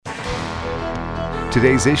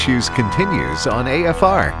Today's Issues continues on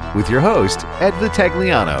AFR with your host, Ed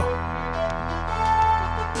Vitagliano.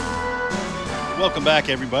 Welcome back,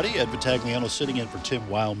 everybody. Ed Vitagliano sitting in for Tim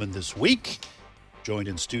Wildman this week. Joined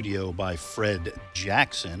in studio by Fred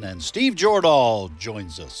Jackson. And Steve Jordahl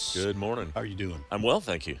joins us. Good morning. How are you doing? I'm well,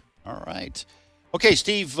 thank you. All right. Okay,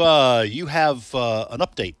 Steve, you have an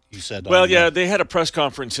update, you said. Well, they had a press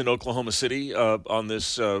conference in Oklahoma City on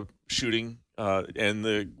this shooting,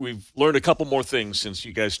 and we've learned a couple more things since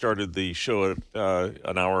you guys started the show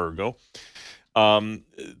an hour ago.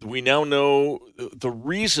 We now know the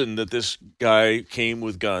reason that this guy came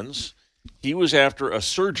with guns. He was after a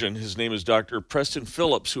surgeon. His name is Dr. Preston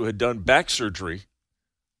Phillips, who had done back surgery.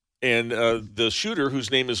 And the shooter,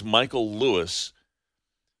 whose name is Michael Lewis,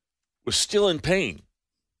 was still in pain.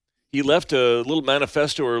 He left a little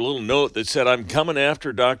manifesto or a little note that said, "I'm coming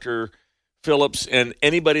after Dr. Phillips and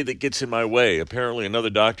anybody that gets in my way." Apparently another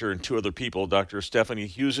doctor and two other people, Dr. Stephanie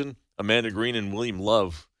Husen, Amanda Green, and William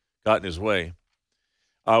Love, got in his way.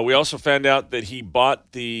 We also found out that he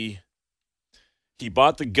bought the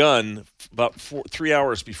gun about 3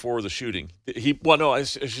 hours before the shooting. I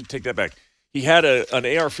should take that back. He had an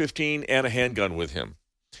AR-15 and a handgun with him.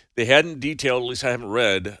 They hadn't detailed, at least I haven't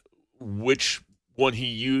read, which one he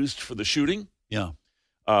used for the shooting. Yeah.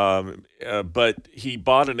 But he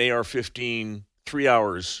bought an AR-15 3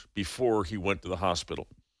 hours before he went to the hospital.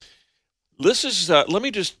 This is let me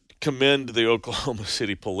just commend the Oklahoma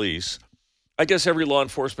City Police. I guess every law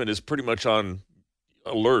enforcement is pretty much on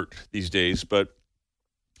alert these days, but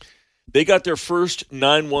they got their first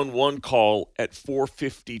 911 call at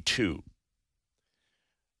 4:52.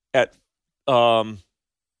 At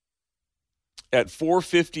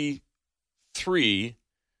 4:53,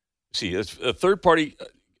 it's a third party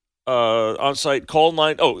on site call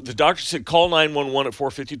the doctor said call 911 at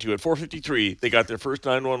 4:52. At 4:53, they got their first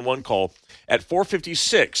 911 call. At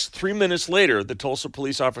 4:56, 3 minutes later, the Tulsa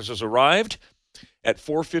police officers arrived. At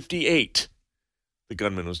 4:58, the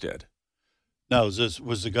gunman was dead. Now,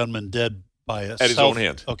 was the gunman dead by at his own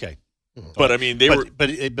hand? Okay. But I mean,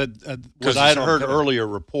 what I had heard earlier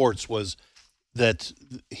reports was that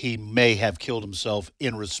he may have killed himself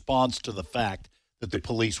in response to the fact that the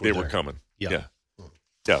police were there. They were coming. Yeah.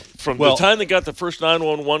 From the time they got the first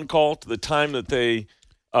 911 call to the time that they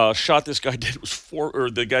shot this guy dead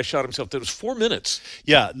the guy shot himself dead was 4 minutes.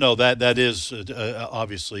 Yeah, no, that is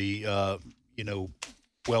obviously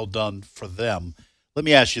well done for them. Let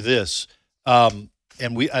me ask you this, and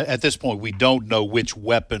we at this point we don't know which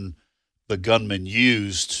weapon the gunman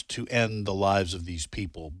used to end the lives of these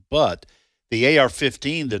people, but the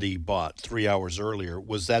AR-15 that he bought 3 hours earlier,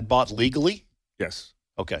 was that bought legally? Yes.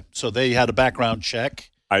 Okay, so they had a background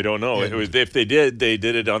check. I don't know. If they did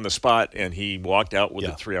it on the spot, and he walked out with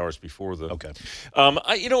it 3 hours before the. Okay.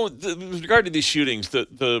 With regard to these shootings,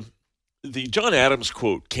 the John Adams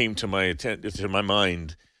quote came to my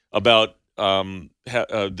mind about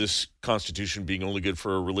this Constitution being only good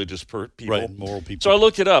for religious people, right? Moral people. So I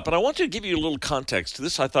looked it up, and I want to give you a little context.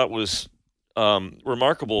 This I thought was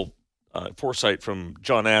remarkable foresight from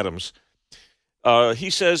John Adams. He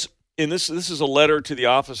says. This is a letter to the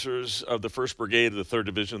officers of the 1st Brigade of the 3rd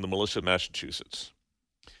Division of the Militia of Massachusetts.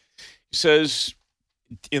 He says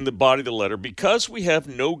in the body of the letter, "Because we have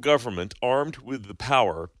no government armed with the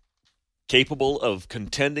power capable of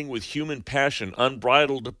contending with human passion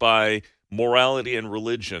unbridled by morality and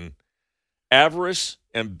religion, avarice,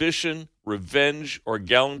 ambition, revenge, or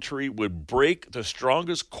gallantry would break the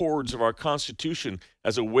strongest cords of our Constitution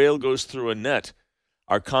as a whale goes through a net.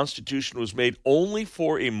 Our Constitution was made only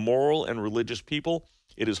for a moral and religious people.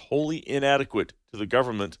 It is wholly inadequate to the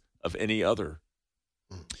government of any other."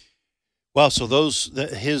 Well, so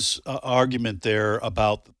his argument there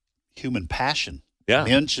about human passion,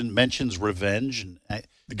 mentions revenge, and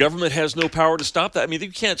the government has no power to stop that. I mean,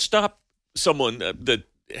 you can't stop someone that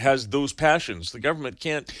has those passions. The government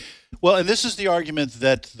can't. Well, and this is the argument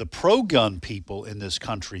that the pro-gun people in this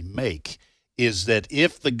country make. Is that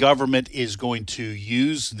if the government is going to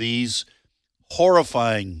use these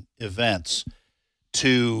horrifying events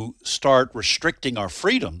to start restricting our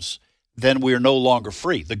freedoms, then we are no longer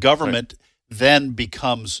free. The government then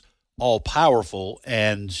becomes all-powerful,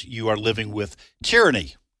 and you are living with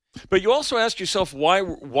tyranny. But you also ask yourself,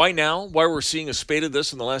 why now? Why we're seeing a spate of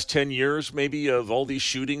this in the last 10 years, maybe, of all these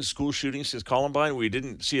shootings, school shootings since Columbine? We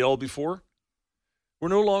didn't see it all before? We're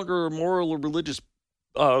no longer a moral or religious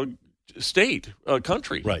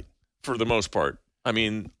country, right? For the most part. I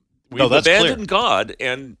mean, we've clear. abandoned God,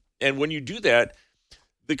 and when you do that,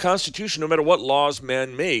 the Constitution, no matter what laws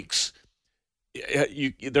man makes,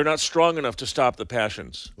 they're not strong enough to stop the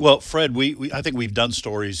passions. Well, Fred, I think we've done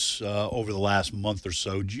stories over the last month or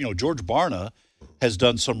so. George Barna has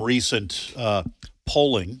done some recent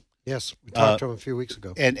polling. Yes, we talked to him a few weeks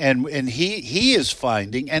ago. And he is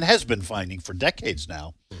finding, and has been finding for decades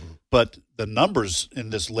now, but the numbers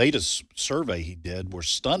in this latest survey he did were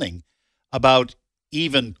stunning about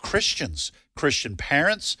even Christians, Christian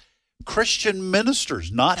parents, Christian ministers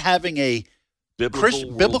not having a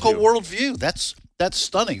biblical worldview. That's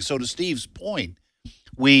stunning. So to Steve's point,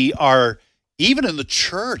 we are, even in the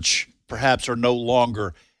church, perhaps are no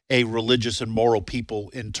longer a religious and moral people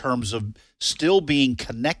in terms of still being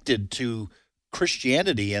connected to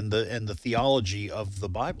Christianity and the theology of the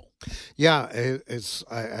Bible. Yeah,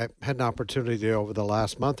 I had an opportunity over the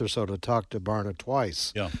last month or so to talk to Barna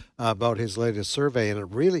twice about his latest survey,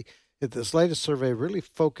 and this latest survey really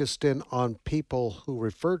focused in on people who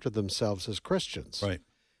refer to themselves as Christians. Right.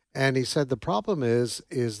 And he said the problem is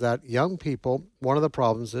that young people, one of the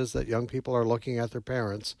problems is that young people are looking at their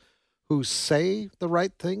parents who say the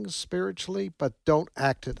right things spiritually but don't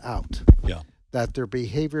act it out. Yeah. That their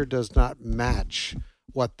behavior does not match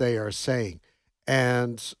what they are saying.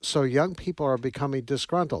 And so young people are becoming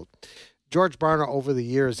disgruntled. George Barna, over the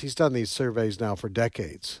years, he's done these surveys now for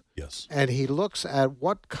decades. Yes. And he looks at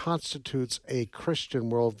what constitutes a Christian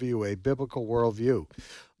worldview, a biblical worldview.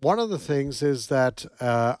 One of the things is that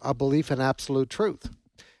a belief in absolute truth.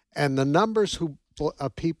 And the numbers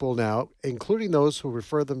of people now, including those who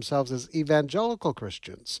refer themselves as evangelical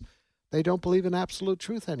Christians, they don't believe in absolute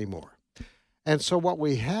truth anymore. And so what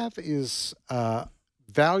we have is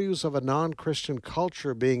values of a non-Christian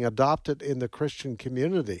culture being adopted in the Christian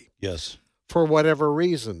community. Yes. For whatever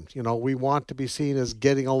reason. We want to be seen as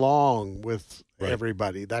getting along with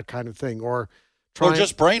everybody, that kind of thing. Or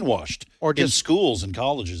just brainwashed in schools and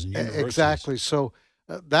colleges and universities. Exactly. So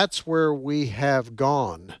that's where we have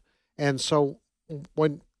gone. And so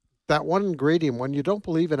when that one ingredient, when you don't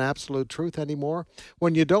believe in absolute truth anymore,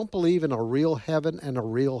 when you don't believe in a real heaven and a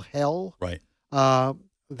real hell, right.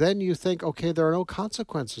 Then you think, okay, there are no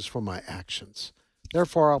consequences for my actions.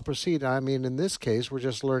 Therefore, I'll proceed. I mean, in this case, we're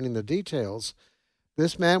just learning the details.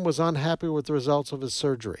 This man was unhappy with the results of his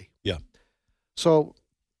surgery. Yeah. So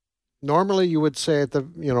normally you would say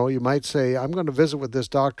you might say, I'm going to visit with this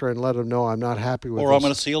doctor and let him know I'm not happy with this. Or I'm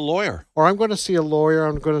going to see a lawyer. Or I'm going to see a lawyer,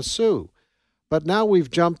 I'm going to sue. But now we've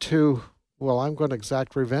jumped to, I'm going to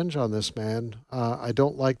exact revenge on this man. I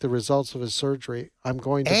don't like the results of his surgery. I'm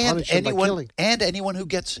going to punish him by killing. And anyone who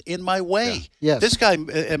gets in my way. Yeah. Yes. This guy,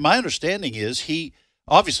 and my understanding is he,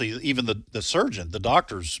 obviously, even the surgeon, the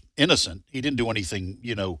doctor's innocent. He didn't do anything,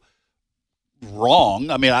 wrong.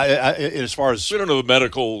 I mean, I as far as we don't know the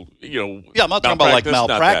medical, Yeah, I'm not talking about like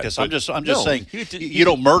malpractice. I'm just saying you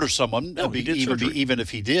don't murder someone, even if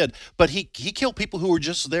he did. But he killed people who were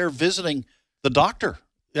just there visiting the doctor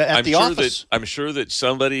at the office. I'm sure that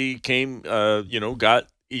somebody came, got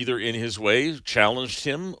either in his way, challenged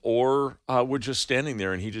him, or were just standing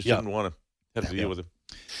there, and he just didn't want to have to deal with him.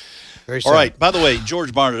 All right. By the way,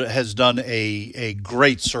 George Barna has done a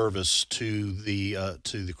great service to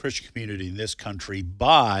the Christian community in this country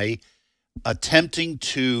by attempting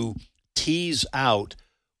to tease out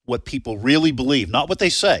what people really believe, not what they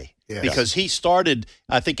say. Yes. Because he started,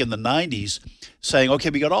 I think, in the 90s saying, okay,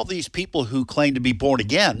 we got all these people who claim to be born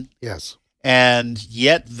again. Yes. And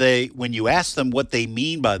yet when you ask them what they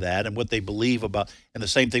mean by that and what they believe about, and the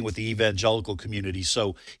same thing with the evangelical community.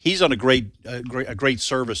 So he's done a great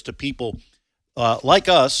service to people like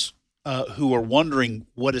us who are wondering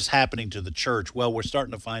what is happening to the church. Well, we're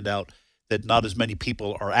starting to find out that not as many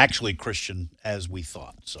people are actually Christian as we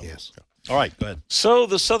thought. So, yes. All right, go ahead. So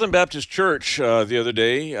the Southern Baptist Church the other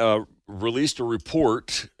day released a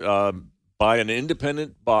report by an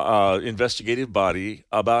independent investigative body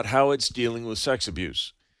about how it's dealing with sex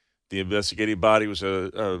abuse. The investigative body was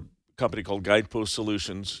a company called Guidepost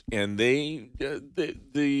Solutions, and the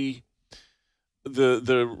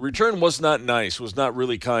return was not nice, was not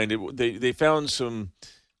really kind. They found some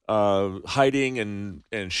hiding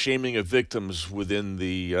and shaming of victims within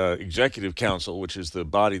the Executive Council, which is the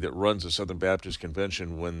body that runs the Southern Baptist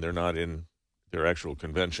Convention when they're not in their actual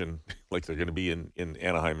convention, like they're going to be in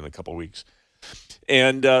Anaheim in a couple of weeks.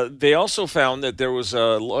 And they also found that there was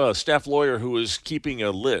a staff lawyer who was keeping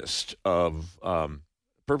a list of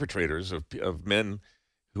perpetrators, of men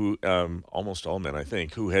who, almost all men, I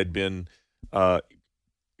think, who had been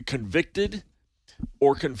convicted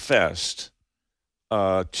or confessed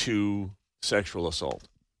to sexual assault.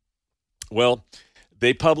 Well,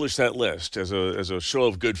 they published that list as a show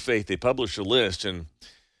of good faith. They published a list, and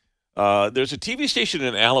there's a TV station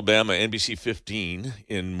in Alabama, NBC 15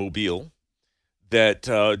 in Mobile,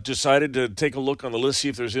 that decided to take a look on the list, see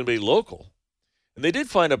if there's anybody local. And they did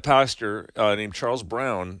find a pastor named Charles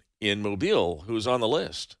Brown in Mobile who was on the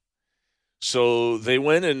list. So they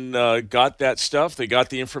went and got that stuff. They got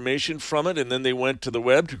the information from it, and then they went to the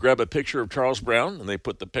web to grab a picture of Charles Brown, and they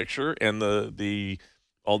put the picture and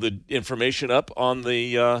all the information up on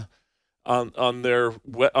the on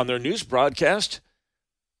their news broadcast.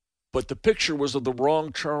 But the picture was of the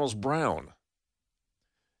wrong Charles Brown.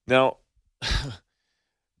 Now,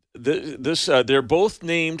 they're both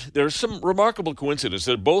named. There's some remarkable coincidence.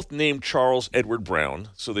 They're both named Charles Edward Brown,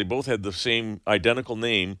 so they both had the same identical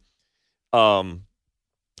name. The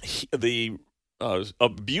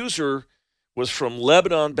abuser was from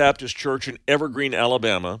Lebanon Baptist Church in Evergreen,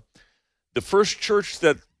 Alabama. The first church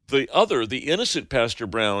that the innocent Pastor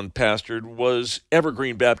Brown pastored was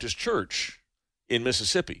Evergreen Baptist Church in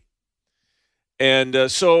Mississippi. And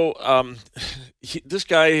this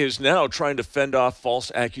guy is now trying to fend off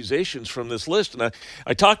false accusations from this list. And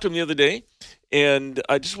I talked to him the other day, and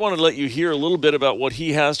I just wanted to let you hear a little bit about what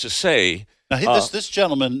he has to say. Now, this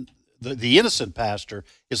gentleman, the innocent pastor,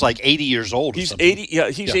 is like 80 years old. He's 80. Yeah,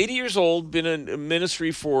 he's 80 years old. Been in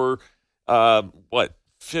ministry for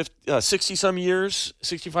 60 some years,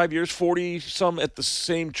 65 years, 40 some at the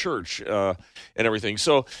same church and everything.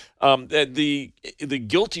 So the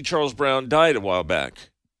guilty Charles Brown died a while back.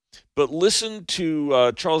 But listen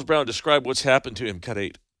to Charles Brown describe what's happened to him. Cut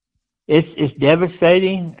 8. It's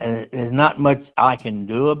devastating, and there's not much I can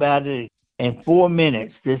do about it. In 4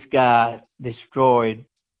 minutes, this guy destroyed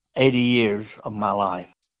 80 years of my life.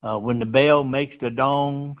 When the bell makes the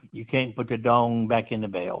dong, you can't put the dong back in the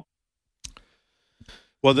bell.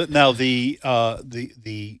 Well, now the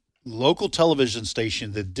local television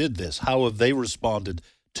station that did this, how have they responded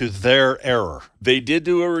to their error? They did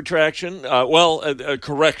do a retraction, a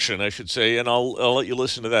correction, I should say, and I'll let you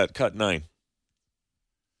listen to that. Cut 9.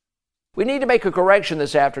 We need to make a correction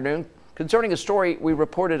this afternoon concerning a story we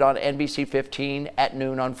reported on NBC 15 at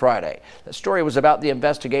noon on Friday. The story was about the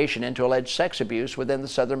investigation into alleged sex abuse within the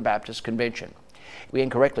Southern Baptist Convention. We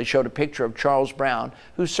incorrectly showed a picture of Charles Brown,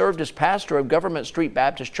 who served as pastor of Government Street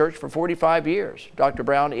Baptist Church for 45 years. Dr.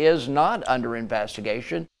 Brown is not under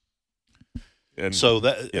investigation. And so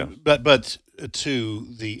but to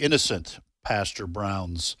the innocent Pastor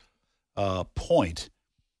Brown's point,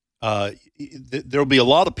 there'll be a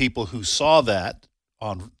lot of people who saw that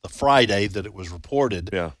on the Friday that it was reported.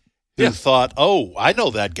 Yeah. Who thought, oh, I know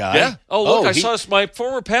that guy. Yeah. Oh, look, I saw my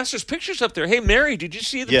former pastor's pictures up there. Hey, Mary, did you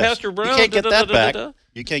see the Pastor Brown? You can't get that back.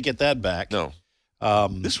 You can't get that back. No.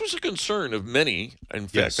 This was a concern of many. In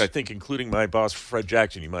fact, I think including my boss, Fred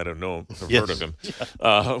Jackson, you might have heard of him,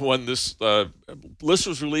 when this list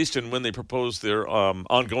was released and when they proposed their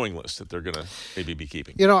ongoing list that they're going to maybe be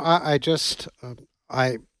keeping. You know, I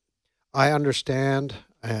understand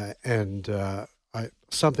and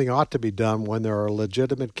something ought to be done when there are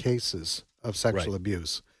legitimate cases of sexual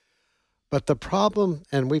abuse. But the problem,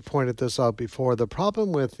 and we pointed this out before, the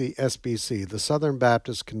problem with the SBC, the Southern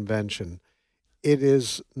Baptist Convention, it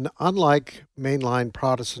is unlike mainline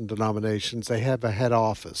Protestant denominations. They have a head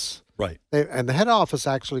office. Right. And the head office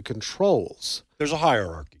actually controls. There's a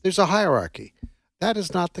hierarchy. There's a hierarchy. That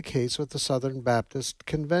is not the case with the Southern Baptist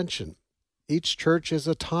Convention. Each church is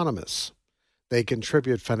autonomous. They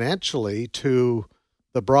contribute financially to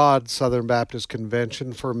the broad Southern Baptist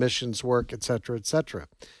Convention for missions work, et cetera, et cetera.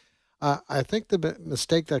 I think the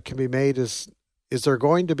mistake that can be made is there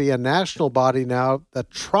going to be a national body now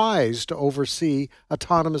that tries to oversee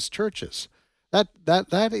autonomous churches? That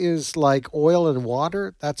is like oil and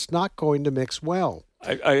water. That's not going to mix well.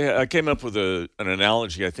 I came up with an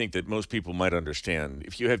analogy I think that most people might understand.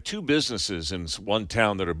 If you have two businesses in one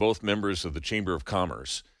town that are both members of the Chamber of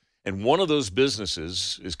Commerce, and one of those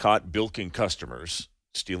businesses is caught bilking customers,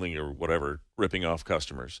 stealing or whatever, ripping off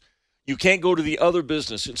customers, you can't go to the other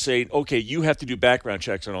business and say, okay, you have to do background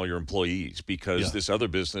checks on all your employees because this other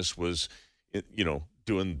business was,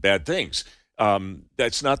 doing bad things.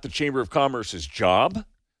 That's not the Chamber of Commerce's job.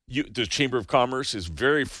 The Chamber of Commerce is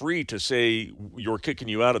very free to say, you're kicking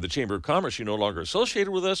you out of the Chamber of Commerce. You're no longer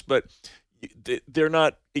associated with us, but they're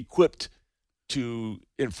not equipped to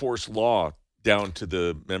enforce law down to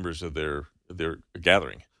the members of their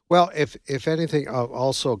gathering. Well, if anything,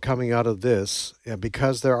 also coming out of this,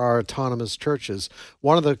 because there are autonomous churches,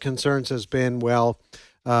 one of the concerns has been,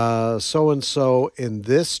 so-and-so in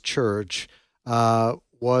this church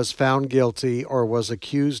was found guilty or was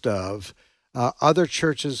accused of. Other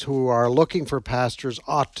churches who are looking for pastors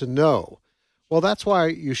ought to know. Well, that's why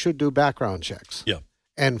you should do background checks. Yeah.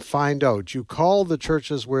 And find out. You call the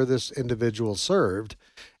churches where this individual served,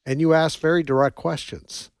 and you ask very direct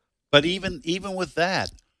questions. But even with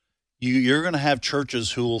that, you're going to have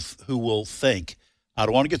churches who will think, I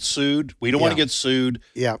don't want to get sued. We don't want to get sued.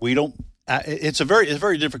 Yeah. We don't. It's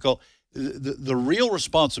very difficult. The real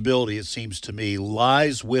responsibility, it seems to me,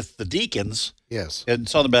 lies with the deacons. Yes. In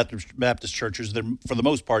Southern Baptist churches, they're for the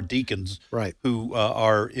most part deacons, Right. who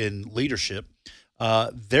are in leadership.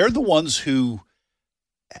 They're the ones who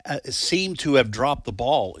seem to have dropped the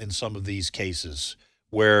ball in some of these cases,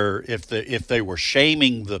 where if they were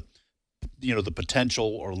shaming the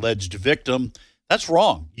potential or alleged victim, that's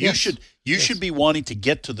wrong. You should be wanting to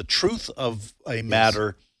get to the truth of a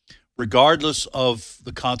matter, regardless of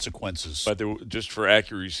the consequences. But just for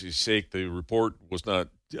accuracy's sake, the report was not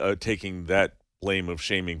taking that blame of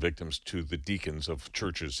shaming victims to the deacons of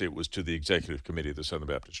churches. It was to the executive committee of the Southern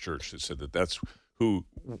Baptist Church that said that's who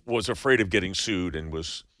was afraid of getting sued and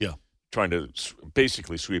was trying to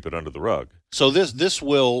basically sweep it under the rug. So this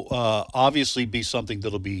will obviously be something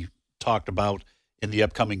that'll be talked about in the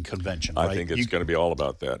upcoming convention, right? I think it's going to be all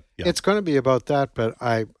about that. Yeah. It's going to be about that, but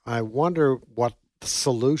I wonder what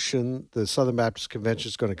solution the Southern Baptist Convention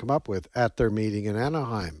is going to come up with at their meeting in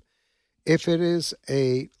Anaheim. If it is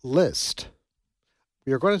a list,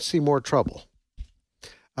 you're going to see more trouble.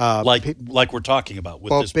 Like we're talking about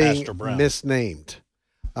with this being Pastor Brown. misnamed.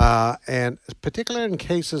 And particularly in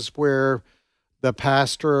cases where the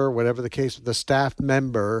pastor, or whatever the case, the staff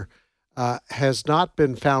member has not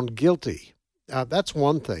been found guilty. That's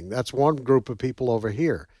one thing. That's one group of people over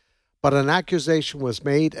here. But an accusation was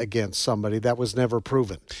made against somebody that was never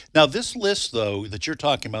proven. Now, this list, though, that you're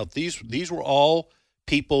talking about, these were all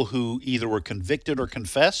people who either were convicted or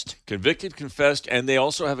confessed? Convicted, confessed, and they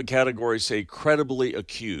also have a category, say, credibly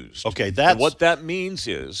accused. Okay, and what that means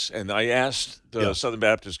is, and I asked the Southern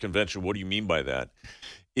Baptist Convention, what do you mean by that?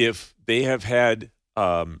 If they have had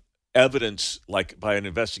evidence, like by an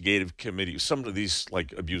investigative committee, some of these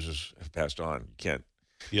like abusers have passed on. You can't.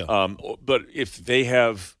 Yeah. But if they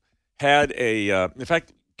have had in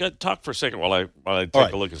fact, talk for a second while I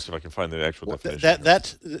take a look and see if I can find the actual definition.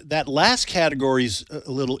 That last category is a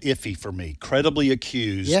little iffy for me. Credibly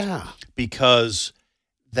accused. Yeah. Because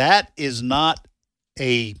that is not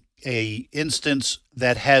a instance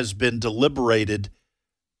that has been deliberated,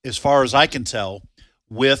 as far as I can tell,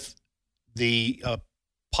 with the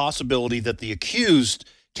possibility that the accused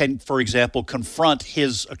can, for example, confront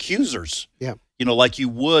his accusers. Yeah. Like you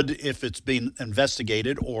would if it's being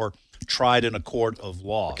investigated or tried in a court of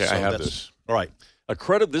law. Okay, I have this. All right.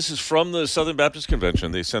 This is from the Southern Baptist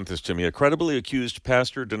Convention. They sent this to me. A credibly accused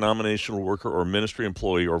pastor, denominational worker, or ministry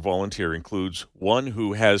employee or volunteer includes one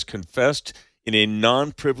who has confessed in a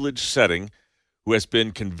non-privileged setting, who has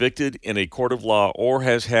been convicted in a court of law, or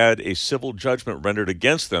has had a civil judgment rendered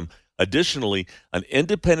against them. Additionally, an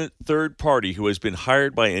independent third party who has been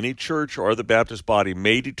hired by any church or other Baptist body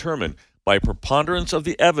may determine, by preponderance of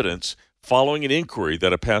the evidence following an inquiry,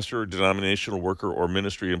 that a pastor, denominational worker, or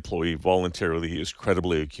ministry employee voluntarily is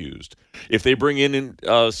credibly accused. If they bring in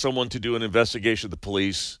someone to do an investigation, the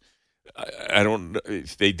police, I don't know,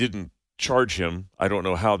 if they didn't charge him, I don't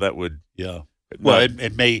know how that would. Yeah. Well,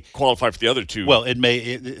 it may qualify for the other two. Well, there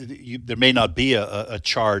may not be a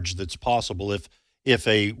charge that's possible if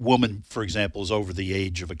a woman, for example, is over the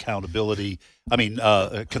age of accountability. I mean,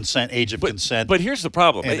 age of consent. But here's the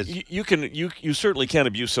problem: you certainly can't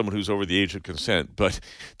abuse someone who's over the age of consent. But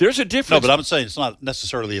there's a difference. No, but I'm saying it's not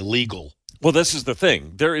necessarily illegal. Well, this is the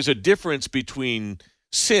thing. There is a difference between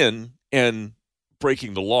sin and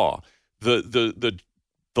breaking the law. The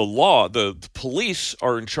law, the police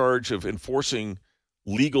are in charge of enforcing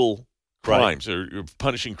legal crimes or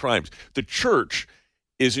punishing crimes. The church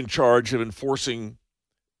is in charge of enforcing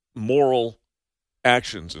moral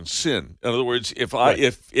actions and sin. In other words, if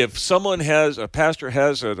a pastor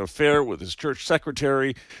has an affair with his church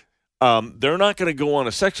secretary, they're not going to go on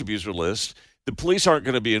a sex abuser list. The police aren't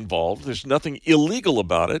going to be involved. There's nothing illegal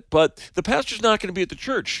about it, but the pastor's not going to be at the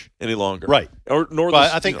church any longer. Right.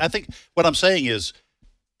 I think what I'm saying is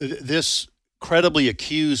this credibly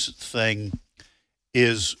accused thing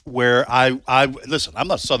is where I listen. I'm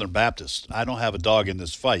not Southern Baptist. I don't have a dog in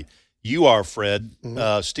this fight. You are, Fred.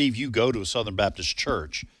 Mm-hmm. Steve, you go to a Southern Baptist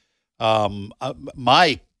church.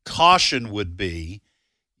 My caution would be,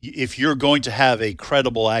 if you're going to have a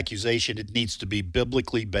credible accusation, it needs to be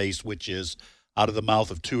biblically based, which is out of the mouth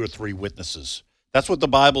of 2 or 3 witnesses. That's what the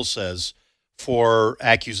Bible says for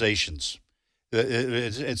accusations.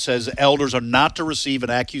 It says elders are not to receive an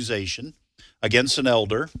accusation against an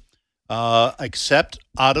elder except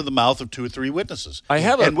out of the mouth of 2 or 3 witnesses. I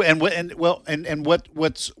have what's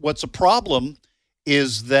a problem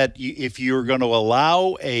is that if you're going to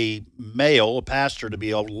allow a pastor, to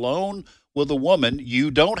be alone with a woman,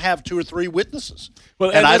 you don't have 2 or 3 witnesses.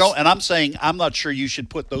 Well, and I'm saying I'm not sure you should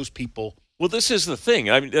put those people. Well, this is the thing.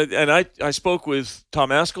 I spoke with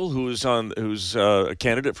Tom Askell, who's a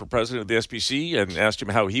candidate for president of the SBC, and asked him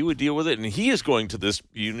how he would deal with it. And he is going to this.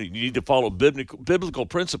 You need to follow biblical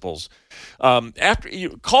principles.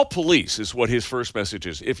 Call police is what his first message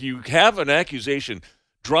is. If you have an accusation,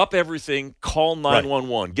 drop everything, call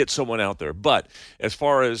 911, get someone out there. But as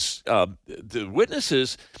far as the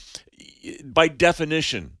witnesses, by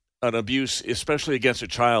definition, an abuse, especially against a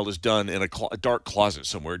child, is done in a dark closet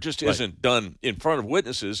somewhere. It just isn't done in front of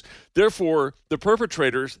witnesses. Therefore, the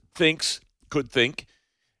perpetrator could think,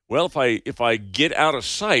 well, if I get out of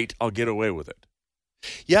sight, I'll get away with it.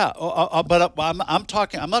 Yeah, but I'm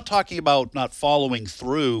not talking about not following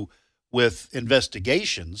through with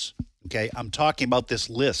investigations. Okay, I'm talking about this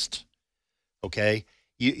list. Okay,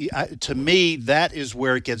 to me, that is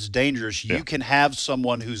where it gets dangerous. You can have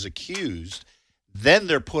someone who's accused. Then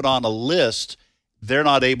they're put on a list. They're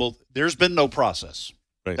not able. There's been no process.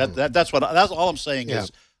 Right. That's all I'm saying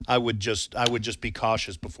is I would just be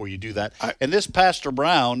cautious before you do that. And this Pastor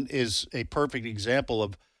Brown is a perfect example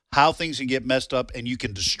of how things can get messed up, and you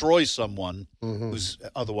can destroy someone who's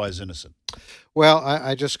otherwise innocent. Well,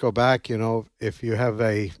 I just go back. If you have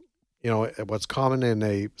what's common in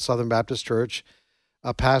a Southern Baptist church,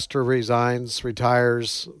 a pastor resigns,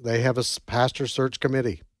 retires. They have a pastor search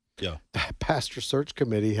committee. Yeah. That pastor search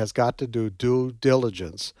committee has got to do due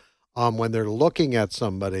diligence when they're looking at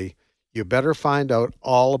somebody. You better find out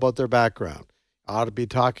all about their background. Ought to be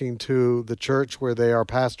talking to the church where they are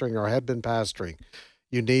pastoring or have been pastoring.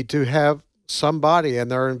 You need to have somebody,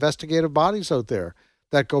 and there are investigative bodies out there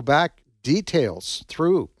that go back details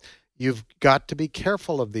through. You've got to be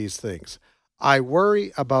careful of these things. I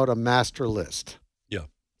worry about a master list.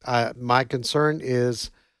 Yeah. My concern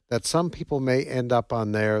is that some people may end up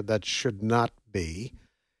on there that should not be,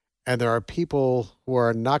 and there are people who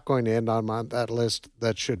are not going to end on that list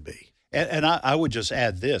that should be. And I would just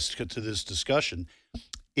add this to this discussion.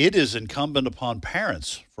 It is incumbent upon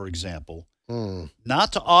parents, for example,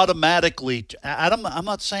 not to automatically. I'm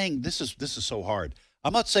not saying this is so hard.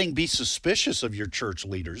 I'm not saying be suspicious of your church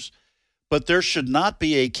leaders, but there should not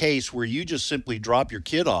be a case where you just simply drop your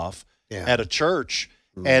kid off at a church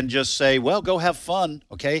and just say, well, go have fun,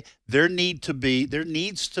 okay? There needs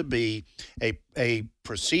to be a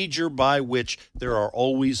procedure by which there are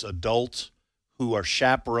always adults who are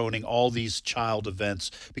chaperoning all these child events,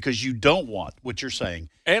 because you don't want what you're saying.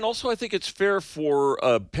 And also, I think it's fair for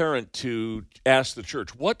a parent to ask the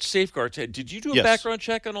church, what safeguards? Did you do a background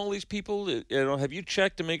check on all these people? Have you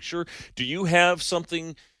checked to make sure? Do you have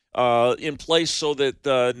something in place so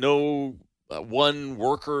that no one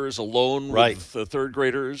worker is alone with the third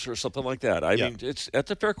graders or something like that? I mean, that's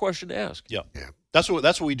a fair question to ask. Yeah. That's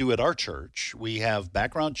what we do at our church. We have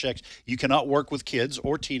background checks. You cannot work with kids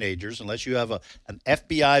or teenagers unless you have an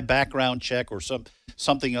FBI background check or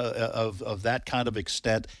something of that kind of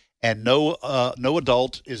extent. And no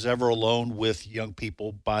adult is ever alone with young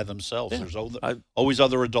people by themselves. Yeah. There's always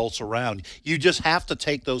other adults around. You just have to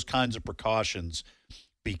take those kinds of precautions,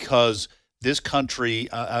 because this country,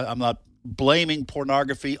 I'm not blaming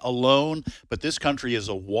pornography alone, but this country is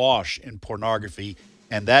awash in pornography,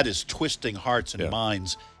 and that is twisting hearts and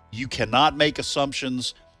minds. You cannot make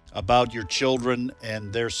assumptions about your children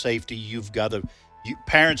and their safety.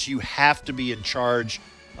 Parents, you have to be in charge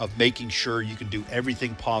of making sure you can do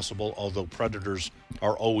everything possible, although predators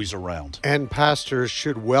are always around. And pastors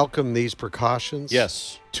should welcome these precautions.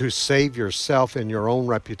 Yes. To save yourself and your own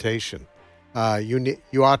reputation.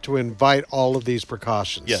 You ought to invite all of these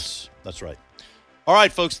precautions. Yes, that's right. All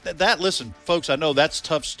right, folks. Listen, folks, I know that's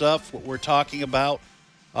tough stuff, what we're talking about.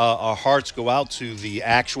 Our hearts go out to the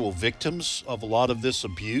actual victims of a lot of this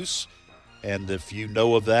abuse. And if you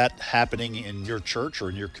know of that happening in your church or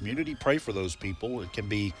in your community, pray for those people. It can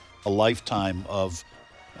be a lifetime of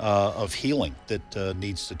healing that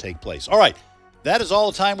needs to take place. All right, that is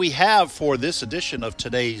all the time we have for this edition of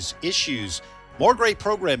Today's Issues. More great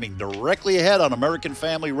programming directly ahead on American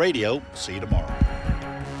Family Radio. See you tomorrow.